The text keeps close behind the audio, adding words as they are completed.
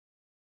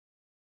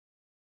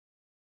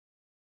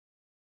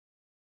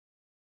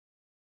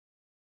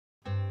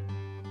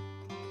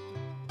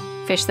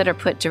fish that are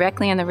put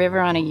directly in the river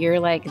on a year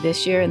like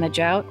this year in the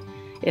drought,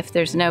 if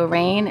there's no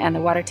rain and the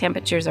water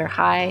temperatures are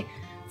high,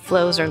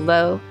 flows are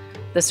low,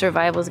 the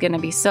survival is going to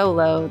be so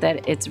low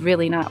that it's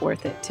really not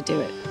worth it to do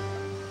it.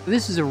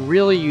 This is a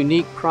really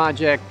unique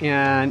project,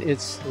 and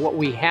it's what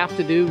we have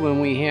to do when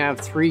we have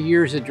 3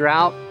 years of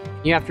drought.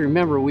 You have to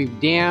remember, we've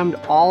dammed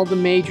all the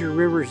major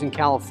rivers in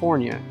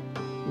California,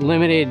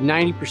 eliminated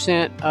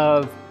 90%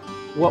 of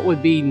what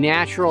would be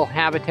natural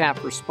habitat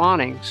for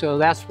spawning. So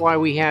that's why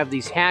we have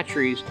these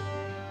hatcheries,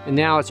 and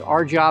now it's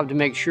our job to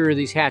make sure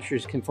these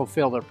hatcheries can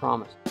fulfill their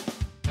promise.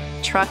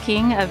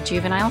 Trucking of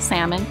juvenile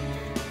salmon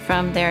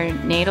from their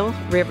natal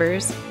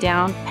rivers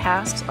down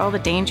past all the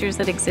dangers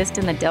that exist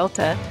in the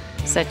delta,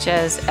 such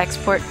as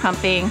export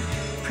pumping,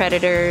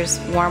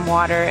 predators, warm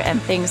water,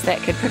 and things that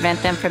could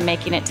prevent them from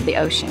making it to the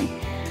ocean.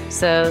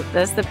 So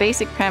that's the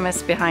basic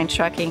premise behind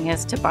trucking,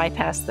 is to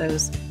bypass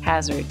those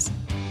hazards.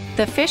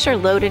 The fish are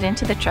loaded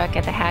into the truck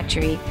at the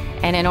hatchery,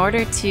 and in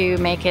order to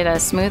make it a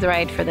smooth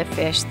ride for the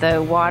fish,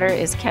 the water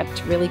is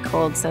kept really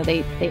cold, so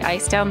they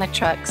ice down the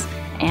trucks,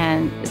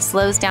 and it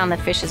slows down the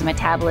fish's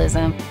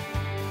metabolism.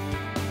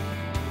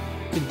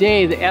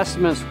 Today, the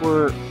estimates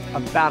were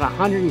about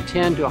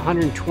 110 to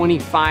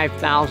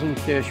 125,000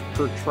 fish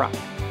per truck.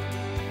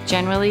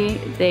 Generally,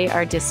 they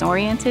are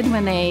disoriented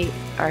when they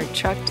are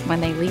trucked,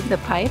 when they leave the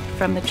pipe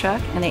from the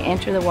truck and they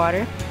enter the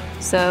water.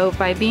 So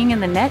by being in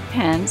the net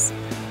pens,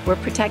 we're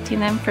protecting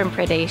them from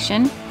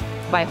predation.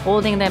 By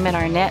holding them in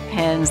our net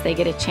pens, they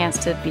get a chance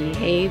to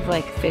behave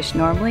like fish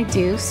normally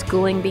do.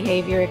 Schooling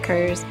behavior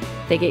occurs,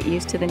 they get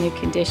used to the new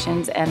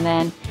conditions, and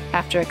then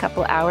after a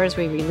couple hours,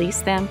 we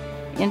release them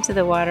into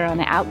the water on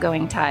the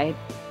outgoing tide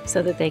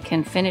so that they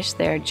can finish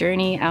their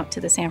journey out to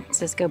the San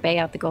Francisco Bay,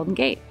 out the Golden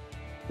Gate.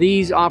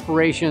 These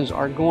operations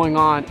are going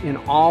on in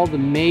all the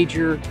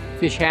major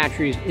fish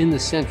hatcheries in the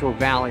Central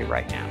Valley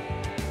right now.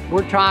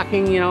 We're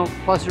talking,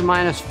 plus or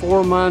minus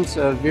 4 months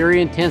of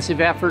very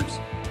intensive efforts.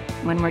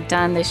 When we're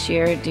done this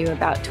year, do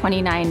about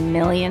 29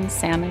 million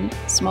salmon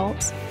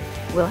smolts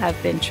will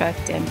have been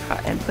trucked and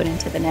put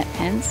into the net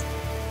pens.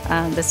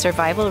 The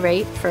survival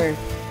rate for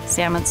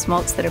salmon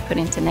smolts that are put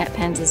into net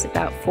pens is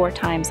about 4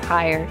 times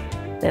higher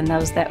than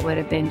those that would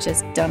have been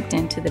just dumped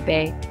into the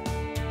bay.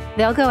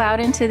 They'll go out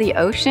into the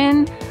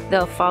ocean,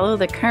 they'll follow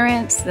the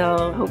currents,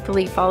 they'll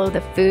hopefully follow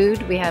the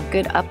food. We have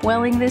good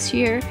upwelling this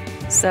year,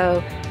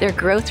 so their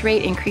growth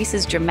rate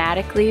increases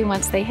dramatically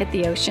once they hit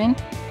the ocean.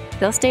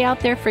 They'll stay out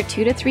there for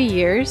 2 to 3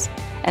 years,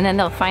 and then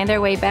they'll find their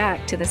way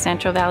back to the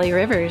Central Valley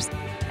rivers,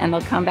 and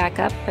they'll come back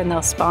up and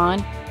they'll spawn.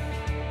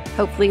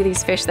 Hopefully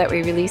these fish that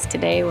we released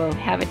today will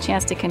have a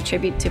chance to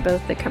contribute to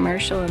both the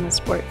commercial and the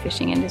sport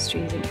fishing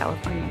industries in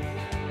California.